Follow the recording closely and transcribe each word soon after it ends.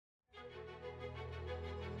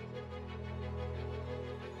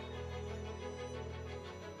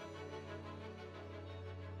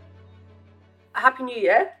Happy New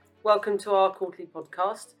Year. Welcome to our quarterly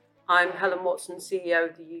podcast. I'm Helen Watson, CEO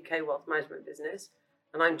of the UK Wealth Management business,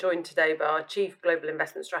 and I'm joined today by our Chief Global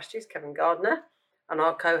Investment Strategist, Kevin Gardner, and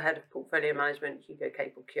our Co-Head of Portfolio Management, Hugo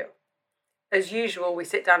Capel-Cure. As usual, we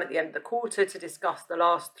sit down at the end of the quarter to discuss the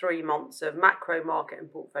last 3 months of macro market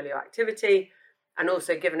and portfolio activity, and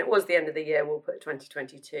also, given it was the end of the year, we'll put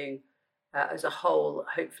 2022 as a whole,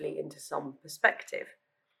 hopefully, into some perspective.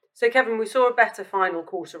 So, Kevin, we saw a better final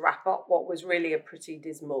quarter wrap up what was really a pretty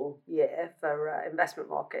dismal year for investment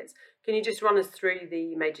markets. Can you just run us through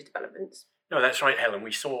the major developments? No, that's right, Helen.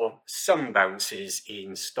 We saw some bounces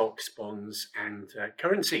in stocks, bonds and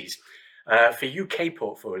currencies. For UK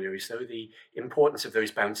portfolios, though, the importance of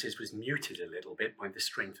those bounces was muted a little bit by the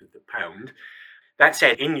strength of the pound. That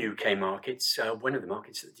said, in UK markets, one of the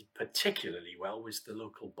markets that did particularly well was the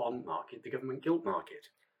local bond market, the government gilt market.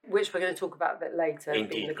 Which we're going to talk about a bit later.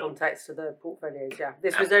 Indeed, in the context of the portfolios. Yeah,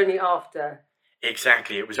 this was only after.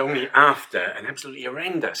 Exactly. It was only after an absolutely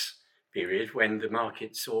horrendous period when the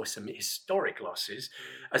market saw some historic losses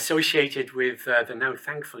associated with the now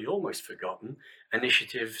thankfully almost forgotten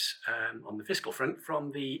initiatives on the fiscal front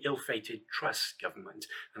from the ill-fated Truss government.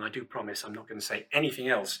 And I do promise I'm not going to say anything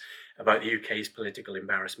else about the UK's political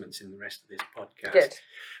embarrassments in the rest of this podcast. Good.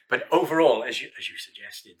 But overall, as you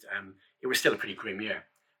suggested, it was still a pretty grim year.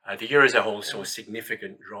 The year as a whole saw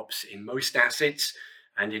significant drops in most assets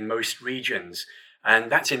and in most regions.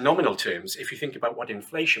 And that's in nominal terms. If you think about what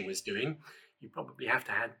inflation was doing, you probably have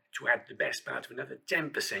to add the best part of another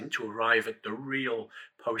 10% to arrive at the real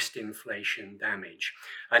post-inflation damage.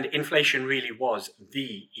 And inflation really was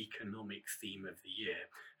the economic theme of the year,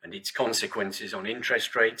 and its consequences on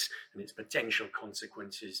interest rates and its potential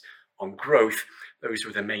consequences on growth. Those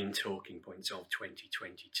were the main talking points of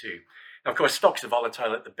 2022. Now, of course, stocks are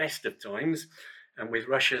volatile at the best of times, and with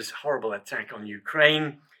Russia's horrible attack on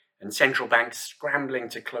Ukraine and central banks scrambling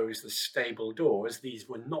to close the stable doors, these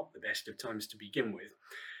were not the best of times to begin with.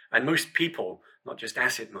 And most people, not just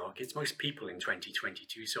asset markets, most people in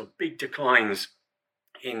 2022 saw big declines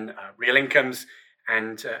in real incomes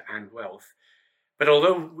and wealth. But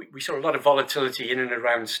although we saw a lot of volatility in and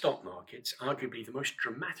around stock markets, arguably the most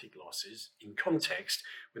dramatic losses in context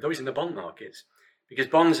were those in the bond markets, because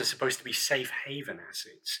bonds are supposed to be safe haven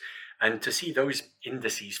assets. And to see those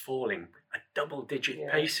indices falling at double-digit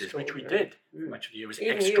paces, which we did much of the year, was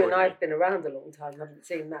extraordinary. Even you and I have been around a long time, haven't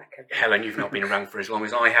seen that, Kevin. Helen, you've not been around for as long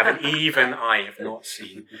as I have, and even I have not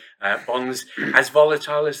seen bonds as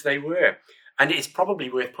volatile as they were. And it's probably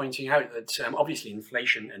worth pointing out that obviously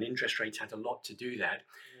inflation and interest rates had a lot to do that.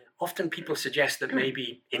 Often people suggest that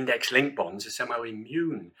maybe index-linked bonds are somehow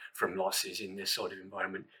immune from losses in this sort of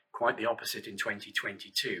environment. Quite the opposite in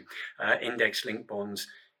 2022. Index-linked bonds,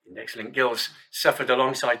 index-linked gilts suffered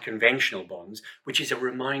alongside conventional bonds, which is a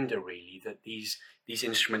reminder really that these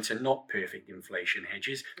instruments are not perfect inflation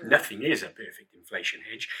hedges. Nothing is a perfect inflation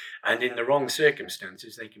hedge. And in the wrong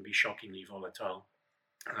circumstances, they can be shockingly volatile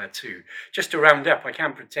too. Just to round up, I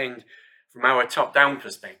can't pretend from our top-down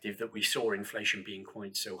perspective that we saw inflation being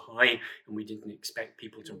quite so high and we didn't expect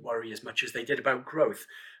people to worry as much as they did about growth.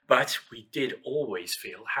 But we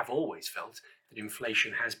have always felt that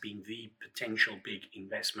inflation has been the potential big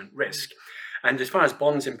investment risk. And as far as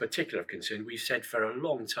bonds in particular are concerned, we've said for a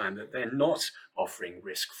long time that they're not offering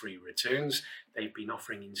risk-free returns. They've been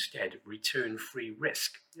offering instead return-free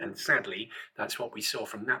risk. And sadly, that's what we saw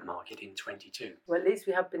from that market in 22. Well, at least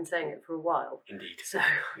we have been saying it for a while. Indeed. So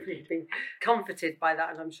we've been comforted by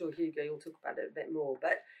that, and I'm sure, Hugo, you'll talk about it a bit more.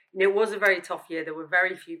 But it was a very tough year. There were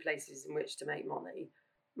very few places in which to make money.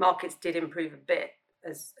 Markets did improve a bit,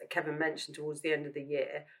 as Kevin mentioned, towards the end of the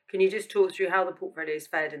year. Can you just talk through how the portfolios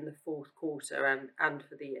fared in the fourth quarter and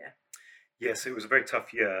for the year? Yes, it was a very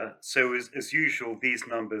tough year. So as usual, these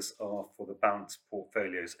numbers are for the balanced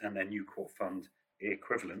portfolios and their new core fund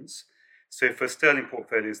equivalents. So for sterling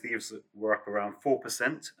portfolios, these were up around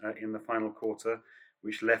 4% in the final quarter,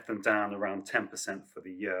 which left them down around 10% for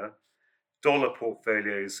the year. Dollar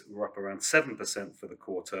portfolios were up around 7% for the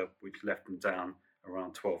quarter, which left them down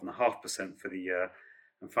around 12.5% for the year.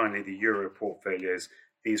 And finally, the euro portfolios,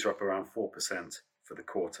 these are up around 4% for the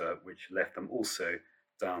quarter, which left them also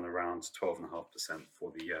down around 12.5%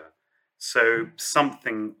 for the year. So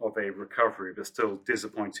something of a recovery, but still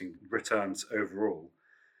disappointing returns overall.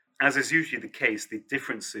 As is usually the case, the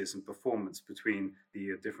differences in performance between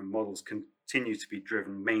the different models continue to be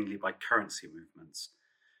driven mainly by currency movements.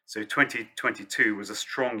 So 2022 was a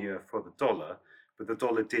strong year for the dollar, but the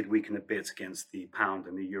dollar did weaken a bit against the pound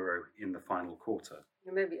and the euro in the final quarter.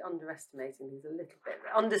 You're maybe underestimating things a little bit,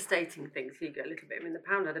 understating things, Hugo, a little bit. I mean, the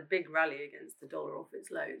pound had a big rally against the dollar off its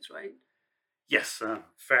lows, right? Yes,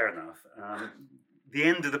 fair enough. The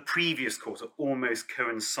end of the previous quarter almost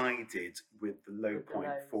coincided with the low With the point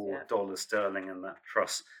lows, for yeah. dollar sterling and that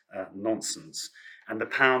Truss nonsense, and the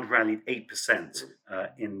pound rallied 8%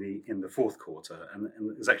 in the fourth quarter, and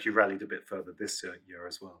has actually rallied a bit further this year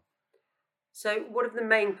as well. So, what have the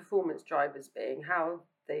main performance drivers been? How have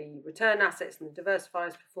the return assets and the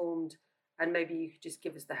diversifiers performed? And maybe you could just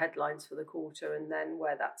give us the headlines for the quarter and then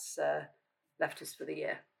where that's left us for the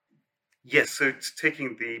year. Yes, so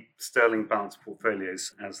taking the sterling balanced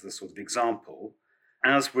portfolios as the sort of example,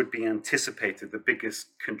 as would be anticipated, the biggest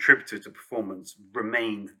contributor to performance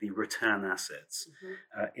remained the return assets,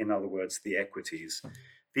 in other words, the equities.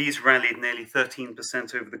 These rallied nearly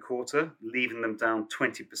 13% over the quarter, leaving them down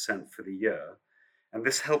 20% for the year. And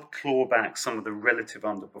this helped claw back some of the relative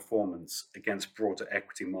underperformance against broader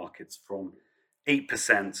equity markets from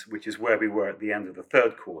 8%, which is where we were at the end of the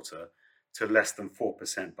third quarter, to less than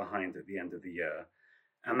 4% behind at the end of the year.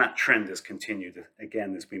 And that trend has continued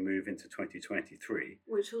again as we move into 2023.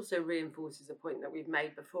 Which also reinforces a point that we've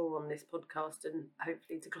made before on this podcast and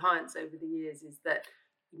hopefully to clients over the years, is that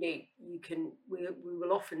we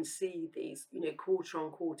will often see these quarter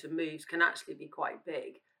on quarter moves can actually be quite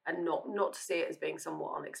big, and not to see it as being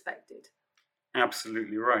somewhat unexpected.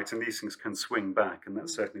 Absolutely right, and these things can swing back, and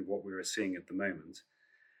that's certainly what we're seeing at the moment.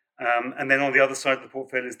 And then on the other side of the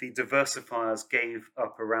portfolios, the diversifiers gave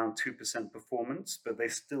up around 2% performance, but they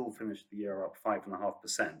still finished the year up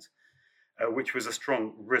 5.5%, which was a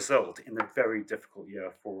strong result in a very difficult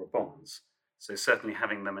year for bonds. So certainly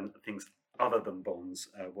having them in things other than bonds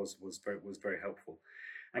was very helpful.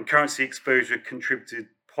 And currency exposure contributed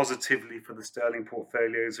positively for the sterling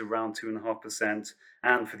portfolios, around 2.5%,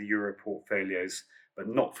 and for the euro portfolios, but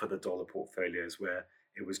not for the dollar portfolios, where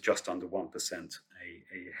it was just under 1%,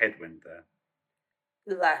 a headwind there.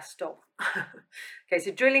 The last stock. Okay,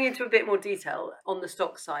 so drilling into a bit more detail on the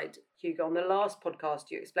stock side, Hugo, on the last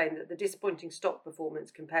podcast you explained that the disappointing stock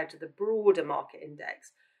performance compared to the broader market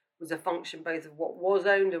index was a function both of what was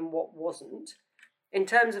owned and what wasn't. In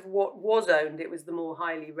terms of what was owned, it was the more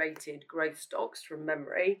highly rated growth stocks from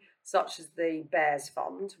memory, such as the Bears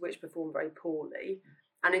Fund, which performed very poorly.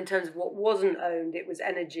 And in terms of what wasn't owned, it was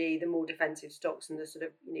energy, the more defensive stocks, and the sort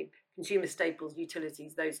of consumer staples,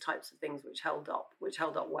 utilities, those types of things which held up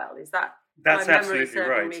well. Is that that's my memory absolutely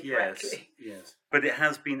serving right? me Yes, correctly? yes. But it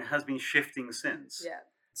has been shifting since. Yeah.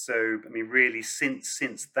 So I mean, really, since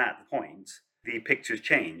that point, the picture's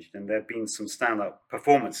changed, and there have been some stand-up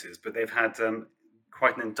performances, but they've had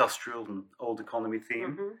quite an industrial and old economy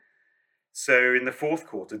theme. Mm-hmm. So in the fourth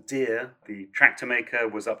quarter, Deere, the tractor maker,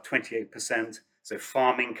 was up 28%. So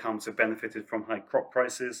farm incomes have benefited from high crop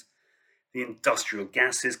prices. The industrial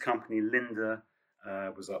gases company, Linde,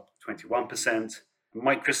 was up 21%.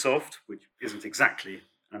 Microsoft, which isn't exactly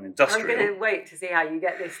an industrial. I'm going to wait to see how you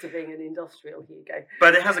get this to being an industrial, Hugo.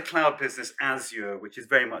 But it has a cloud business, Azure, which is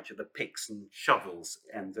very much at the picks and shovels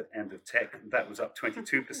end of tech. That was up 22%.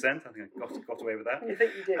 I think I got away with that. I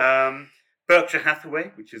think you did. Berkshire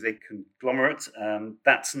Hathaway, which is a conglomerate,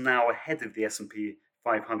 that's now ahead of the S&P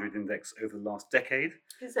 500 index over the last decade.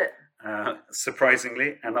 Is it?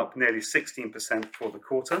 Surprisingly, and up nearly 16% for the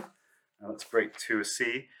quarter. That's great to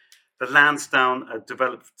see. The Lansdowne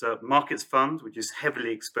Developed Markets Fund, which is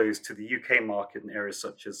heavily exposed to the UK market in areas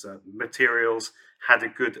such as materials, had a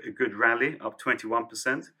good rally, up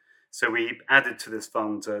 21%. So we added to this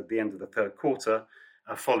fund at the end of the third quarter,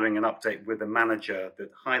 following an update with a manager that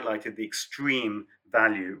highlighted the extreme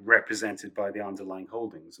value represented by the underlying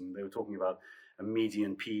holdings. And they were talking about a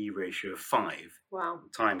median PE ratio of 5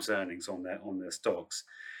 times earnings on their stocks.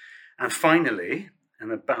 And finally,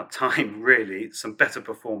 and about time really, some better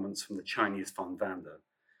performance from the Chinese fund Vanda,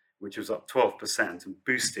 which was up 12% and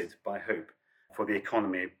boosted by hope for the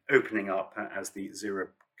economy opening up as the zero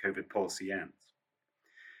COVID policy ends.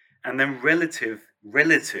 And then relative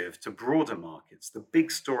to broader markets, the big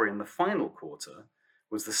story in the final quarter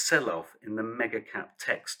was the sell-off in the mega cap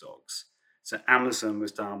tech stocks. So Amazon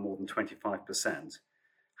was down more than 25%.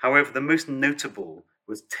 However, the most notable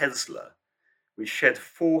was Tesla, which shed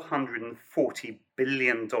 $440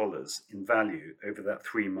 billion in value over that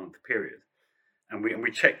 3-month period. And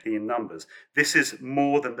we checked the numbers. This is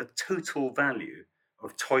more than the total value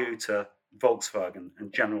of Toyota, Volkswagen,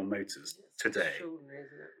 and General Motors today. Extraordinary,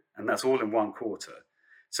 isn't it? And that's all in one quarter.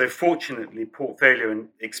 So fortunately, portfolio and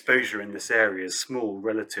exposure in this area is small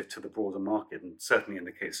relative to the broader market, and certainly in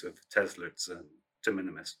the case of Tesla, it's de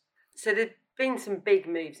minimis. So there've been some big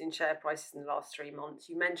moves in share prices in the last 3 months.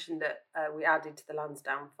 You mentioned that we added to the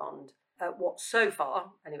Lansdowne Fund. What so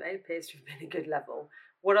far, anyway, appears to have been a good level.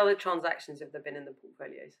 What other transactions have there been in the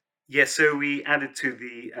portfolios? Yes, so we added to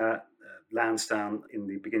the Lansdowne in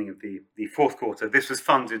the beginning of the fourth quarter. This was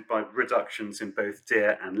funded by reductions in both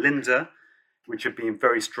Deere and Linde, which have been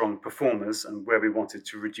very strong performers and where we wanted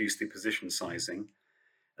to reduce the position sizing.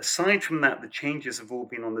 Aside from that, the changes have all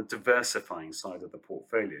been on the diversifying side of the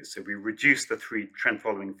portfolio. So we reduced the 3 trend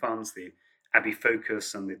following funds, the Abbey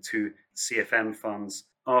Focus and the 2 CFM funds,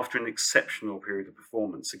 after an exceptional period of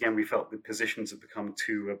performance. Again, we felt the positions had become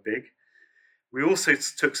too big. We also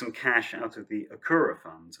took some cash out of the Akura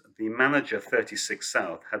fund. The manager, 36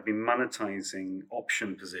 South, had been monetizing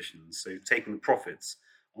option positions, so taking the profits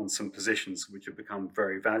on some positions which have become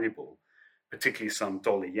very valuable, particularly some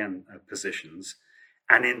dollar-yen positions.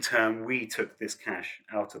 And in turn, we took this cash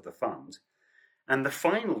out of the fund. And the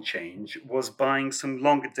final change was buying some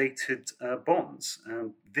longer-dated bonds.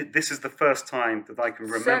 This is the first time that I can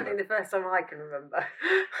remember. Certainly the first time I can remember.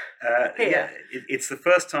 It's the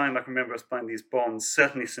first time I can remember us buying these bonds,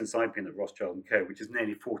 certainly since I've been at Rothschild & Co., which is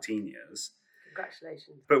nearly 14 years.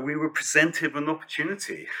 Congratulations. But we were presented with an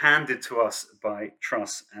opportunity handed to us by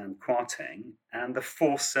Truss and Kwarteng, and the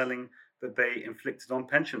forced selling that they inflicted on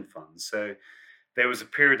pension funds. So there was a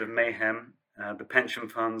period of mayhem. The pension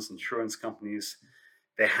funds, insurance companies,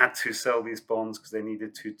 they had to sell these bonds because they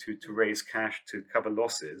needed to raise cash to cover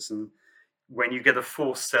losses. And when you get a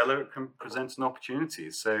forced seller, it can present an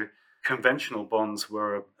opportunity. So conventional bonds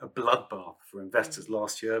were a bloodbath for investors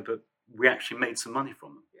last year, but we actually made some money from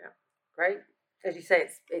them. Yeah, great. As you say,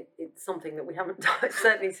 it's something that we haven't done,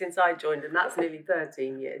 certainly since I joined, and that's nearly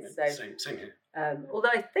 13 years. So, same here. Although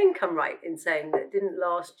I think I'm right in saying that didn't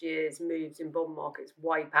last year's moves in bond markets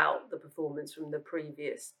wipe out the performance from the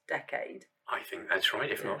previous decade? I think that's right,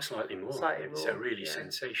 if not slightly more. It's a really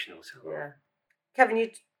sensational sell-off. Yeah. Kevin, you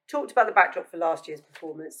talked about the backdrop for last year's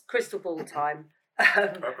performance, crystal ball time.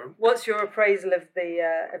 What's your appraisal of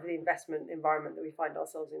the investment environment that we find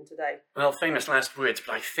ourselves in today? Well, famous last words,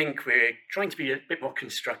 but I think we're trying to be a bit more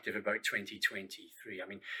constructive about 2023. I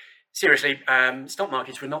mean, seriously, stock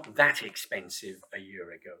markets were not that expensive a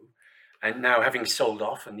year ago. And now, having sold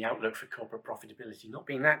off and the outlook for corporate profitability not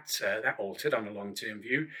being that altered on a long-term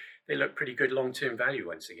view, they look pretty good long-term value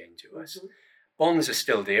once again to us. Mm-hmm. Bonds are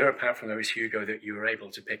still dear, apart from those, Hugo, that you were able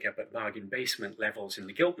to pick up at bargain basement levels in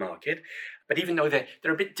the gilt market. But even though they're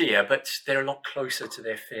a bit dear, but they're a lot closer to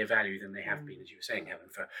their fair value than they have been, as you were saying, Helen,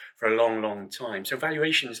 for a long, long time. So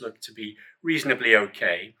valuations look to be reasonably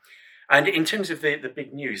okay. And in terms of the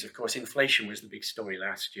big news, of course, inflation was the big story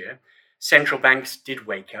last year. Central banks did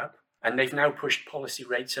wake up, and they've now pushed policy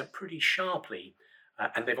rates up pretty sharply.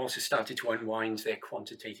 And they've also started to unwind their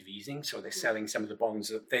quantitative easing, so they're selling some of the bonds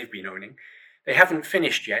that they've been owning. They haven't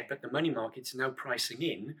finished yet, but the money markets are now pricing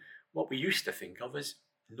in what we used to think of as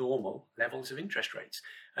normal levels of interest rates.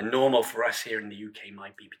 And normal for us here in the UK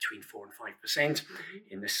might be between 4 and 5%.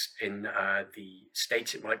 In the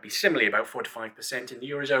States, it might be similarly about 4 to 5%. In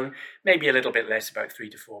the Eurozone, maybe a little bit less, about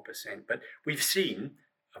 3 to 4%. But we've seen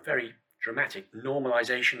a very dramatic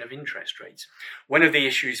normalization of interest rates. One of the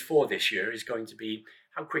issues for this year is going to be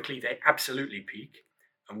how quickly they absolutely peak,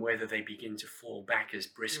 and whether they begin to fall back as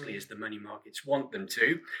briskly as the money markets want them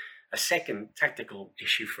to. A second tactical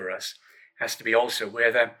issue for us has to be also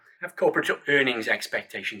whether have corporate earnings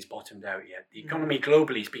expectations bottomed out yet. The economy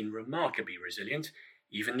globally has been remarkably resilient.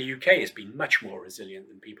 Even the UK has been much more resilient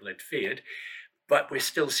than people had feared. But we're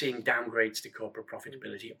still seeing downgrades to corporate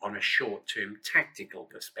profitability on a short-term tactical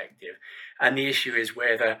perspective. And the issue is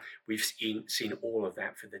whether we've seen all of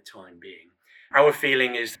that for the time being. Our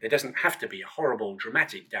feeling is there doesn't have to be a horrible,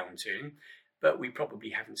 dramatic downturn, but we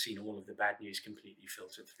probably haven't seen all of the bad news completely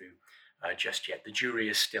filtered through just yet. The jury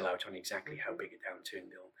is still out on exactly how big a downturn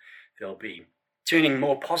there'll be. Turning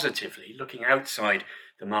more positively, looking outside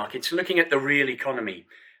the markets, looking at the real economy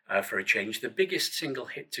for a change, the biggest single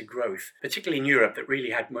hit to growth, particularly in Europe, that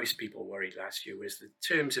really had most people worried last year was the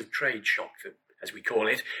terms of trade shock, as we call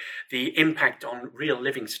it, the impact on real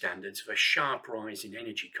living standards of a sharp rise in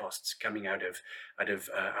energy costs coming out of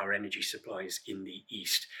our energy supplies in the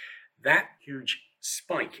East. That huge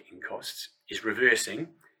spike in costs is reversing.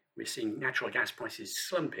 We're seeing natural gas prices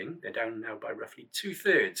slumping. They're down now by roughly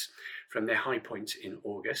 2/3 from their high point in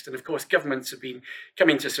August. And of course, governments have been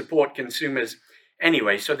coming to support consumers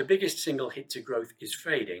anyway. So the biggest single hit to growth is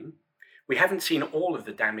fading. We haven't seen all of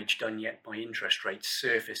the damage done yet by interest rates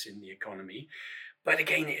surface in the economy. But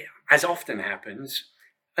again, as often happens,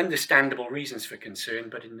 understandable reasons for concern,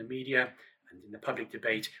 but in the media and in the public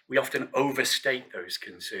debate, we often overstate those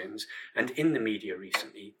concerns. And in the media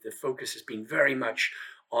recently, the focus has been very much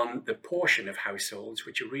on the portion of households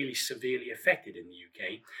which are really severely affected in the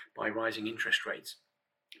UK by rising interest rates.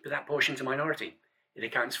 But that portion's a minority. it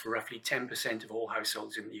accounts for roughly 10% of all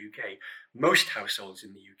households in the UK. Most households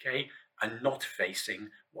in the UK are not facing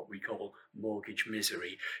what we call mortgage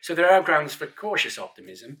misery. So there are grounds for cautious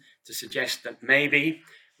optimism to suggest that maybe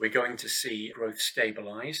we're going to see growth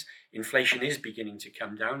stabilise. Inflation is beginning to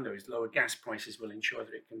come down. Those lower gas prices will ensure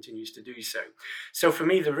that it continues to do so. So for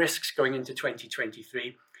me, the risks going into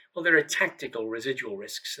 2023, well, there are tactical residual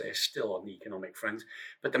risks there still on the economic front,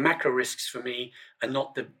 but the macro risks for me are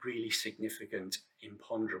not the really significant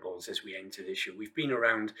imponderables as we enter this year. We've been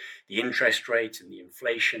around the interest rate and the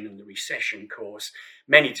inflation and the recession course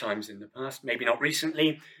many times in the past, maybe not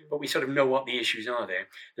recently, but we sort of know what the issues are there.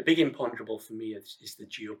 The big imponderable for me is the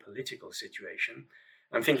geopolitical situation.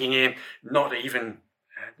 I'm thinking here not even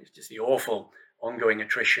just the awful ongoing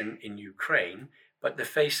attrition in Ukraine, but the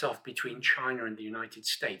face-off between China and the United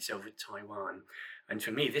States over Taiwan. And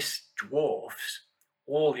for me, this dwarfs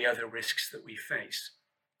all the other risks that we face.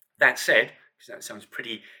 That said, because that sounds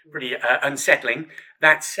pretty unsettling,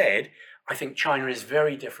 that said, I think China is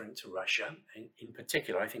very different to Russia. In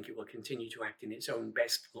particular, I think it will continue to act in its own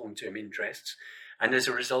best long-term interests. And as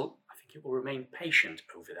a result, I think it will remain patient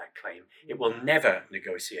over that claim. It will never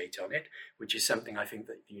negotiate on it, which is something I think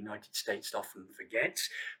that the United States often forgets,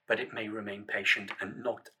 but it may remain patient and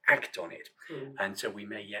not act on it. And so we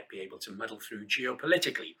may yet be able to muddle through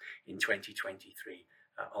geopolitically in 2023.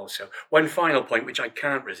 Also, one final point which I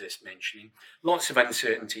can't resist mentioning, lots of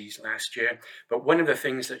uncertainties last year, but one of the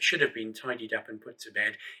things that should have been tidied up and put to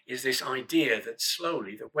bed is this idea that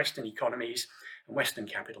slowly the Western economies and Western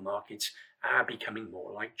capital markets are becoming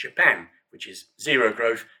more like Japan, which is zero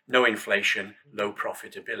growth, no inflation, low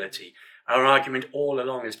profitability. Our argument all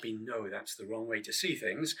along has been, no, that's the wrong way to see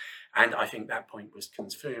things. And I think that point was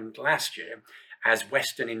confirmed last year as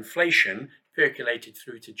Western inflation percolated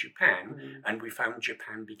through to Japan, and we found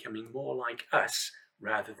Japan becoming more like us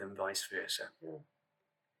rather than vice versa. Yeah.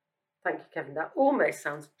 Thank you, Kevin. That almost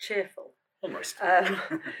sounds cheerful. Almost.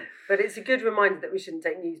 But it's a good reminder that we shouldn't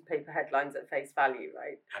take newspaper headlines at face value,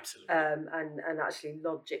 right? Absolutely. And actually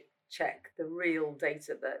logic check the real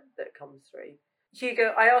data that comes through.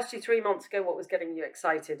 Hugo, I asked you 3 months ago what was getting you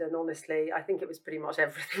excited, and honestly, I think it was pretty much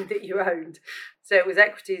everything that you owned. So it was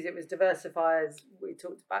equities, it was diversifiers. We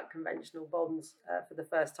talked about conventional bonds for the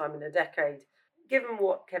first time in a decade. Given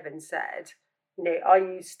what Kevin said, are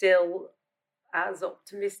you still as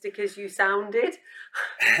optimistic as you sounded?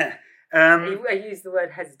 I use the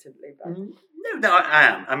word hesitantly, but No, I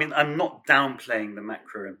am. I mean, I'm not downplaying the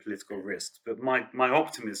macro and political risks, but my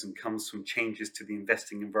optimism comes from changes to the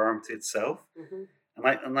investing environment itself.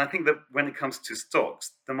 And I think that when it comes to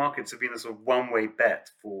stocks, the markets have been a sort of one-way bet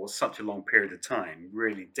for such a long period of time,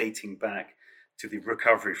 really dating back to the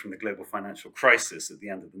recovery from the global financial crisis at the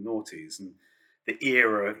end of the noughties and the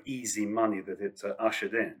era of easy money that it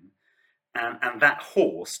ushered in. And that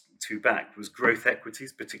horse to back was growth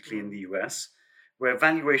equities, particularly in the US, where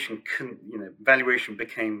valuation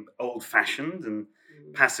became old-fashioned and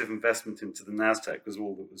passive investment into the NASDAQ was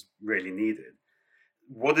all that was really needed.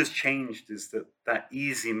 What has changed is that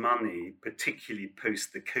easy money, particularly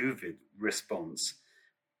post the COVID response,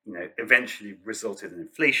 eventually resulted in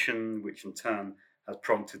inflation, which in turn has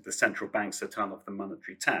prompted the central banks to turn off the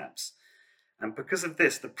monetary taps. And because of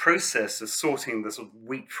this, the process of sorting the sort of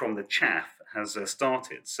wheat from the chaff has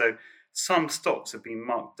started. So some stocks have been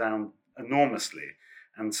marked down enormously.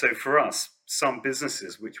 And so for us, some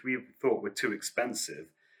businesses which we thought were too expensive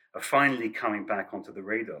are finally coming back onto the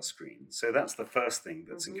radar screen. So that's the first thing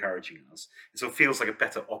that's encouraging us. It sort of feels like a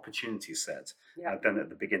better opportunity set than at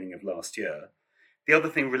the beginning of last year. The other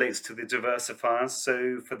thing relates to the diversifiers.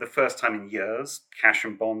 So for the first time in years, cash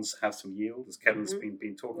and bonds have some yield, as Kevin's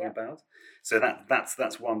been talking about. So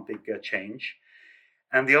that's one big change.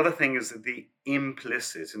 And the other thing is that the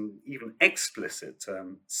implicit and even explicit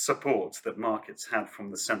support that markets had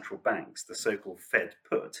from the central banks, the so-called Fed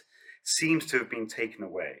put, seems to have been taken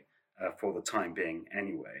away for the time being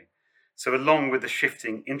anyway. So along with the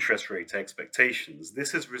shifting interest rate expectations,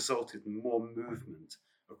 this has resulted in more movement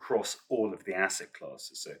across all of the asset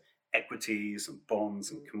classes. So equities and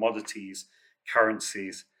bonds and commodities,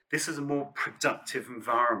 currencies. This is a more productive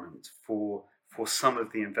environment for some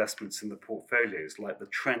of the investments in the portfolios, like the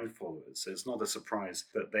trend followers. So it's not a surprise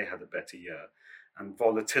that they had a better year. And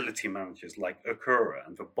volatility managers like Okura,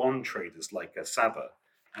 and for bond traders like Saba,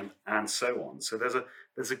 and so on. So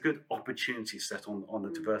there's a good opportunity set on the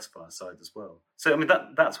diversifier side as well. So I mean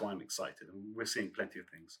that's why I'm excited, and we're seeing plenty of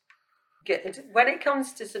things. Good. When it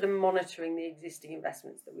comes to sort of monitoring the existing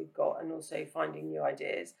investments that we've got and also finding new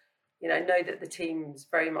ideas, I know that the team's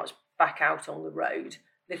very much back out on the road,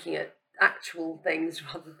 looking at actual things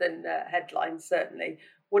rather than headlines, certainly.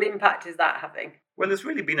 What impact is that having? Well, it's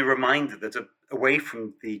really been a reminder that away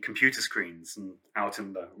from the computer screens and out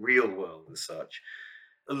in the real world as such,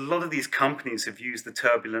 a lot of these companies have used the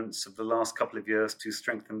turbulence of the last couple of years to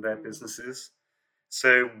strengthen their businesses.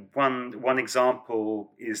 So one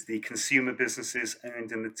example is the consumer businesses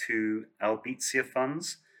owned in the two Albizia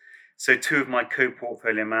funds. So two of my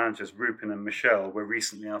co-portfolio managers, Rupin and Michelle, were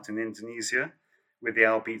recently out in Indonesia with the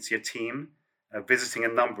Albizia team, visiting a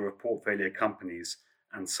number of portfolio companies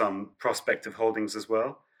and some prospective holdings as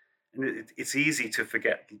well. And it's easy to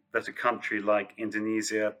forget that a country like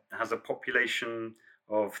Indonesia has a population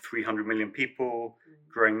of 300 million people,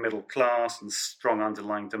 growing middle class, and strong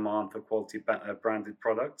underlying demand for quality branded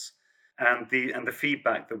products. And the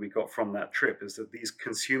feedback that we got from that trip is that these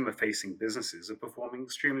consumer-facing businesses are performing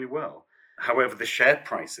extremely well. However, the share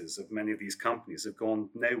prices of many of these companies have gone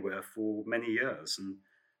nowhere for many years and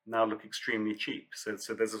now look extremely cheap. So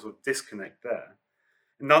there's a sort of disconnect there.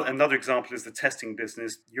 Another example is the testing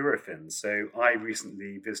business Eurofins. So I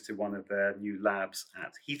recently visited one of their new labs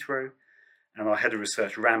at Heathrow, and our head of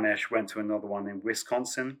research, Ramesh, went to another one in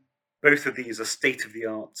Wisconsin. Both of these are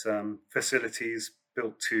state-of-the-art facilities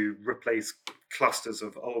built to replace clusters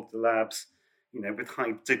of older labs, with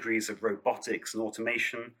high degrees of robotics and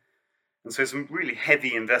automation. And so some really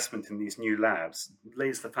heavy investment in these new labs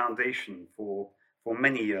lays the foundation for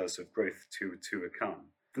many years of growth to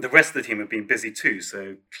come. And the rest of the team have been busy too,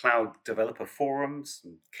 so cloud developer forums,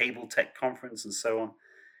 and cable tech conference, and so on.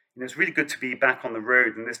 It's really good to be back on the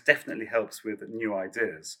road, and this definitely helps with new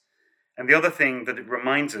ideas. And the other thing that it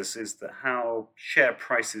reminds us is that how share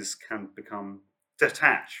prices can become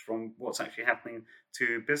detached from what's actually happening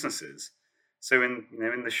to businesses. So in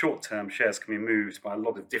the short term, shares can be moved by a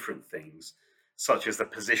lot of different things, such as the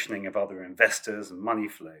positioning of other investors and money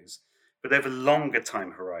flows. But over longer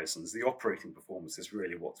time horizons, the operating performance is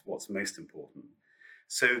really what's most important.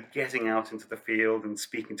 So getting out into the field and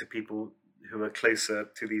speaking to people who are closer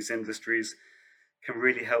to these industries can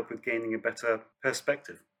really help with gaining a better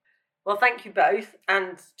perspective. Well, thank you both,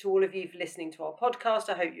 and to all of you for listening to our podcast.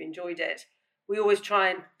 I hope you enjoyed it. We always try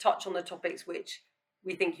and touch on the topics which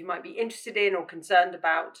we think you might be interested in or concerned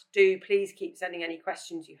about. Do please keep sending any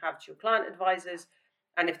questions you have to your client advisors.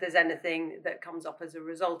 And if there's anything that comes up as a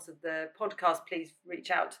result of the podcast, please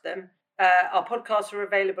reach out to them. Our podcasts are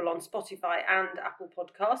available on Spotify and Apple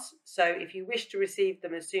Podcasts. So if you wish to receive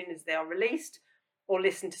them as soon as they are released or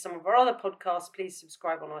listen to some of our other podcasts, please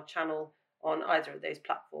subscribe on our channel on either of those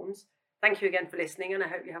platforms. Thank you again for listening, and I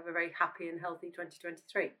hope you have a very happy and healthy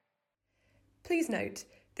 2023. Please note,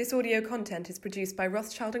 this audio content is produced by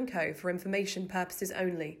Rothschild & Co. for information purposes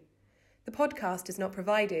only. The podcast is not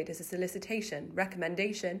provided as a solicitation,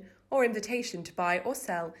 recommendation, or invitation to buy or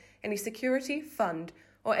sell any security, fund,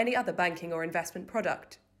 or any other banking or investment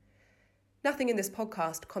product. Nothing in this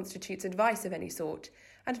podcast constitutes advice of any sort,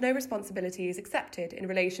 and no responsibility is accepted in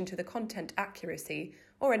relation to the content accuracy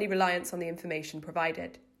or any reliance on the information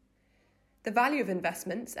provided. The value of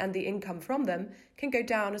investments and the income from them can go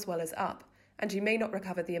down as well as up, and you may not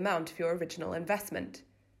recover the amount of your original investment.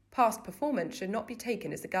 Past performance should not be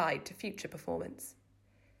taken as a guide to future performance.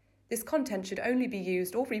 This content should only be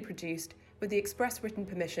used or reproduced with the express written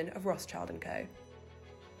permission of Rothschild & Co.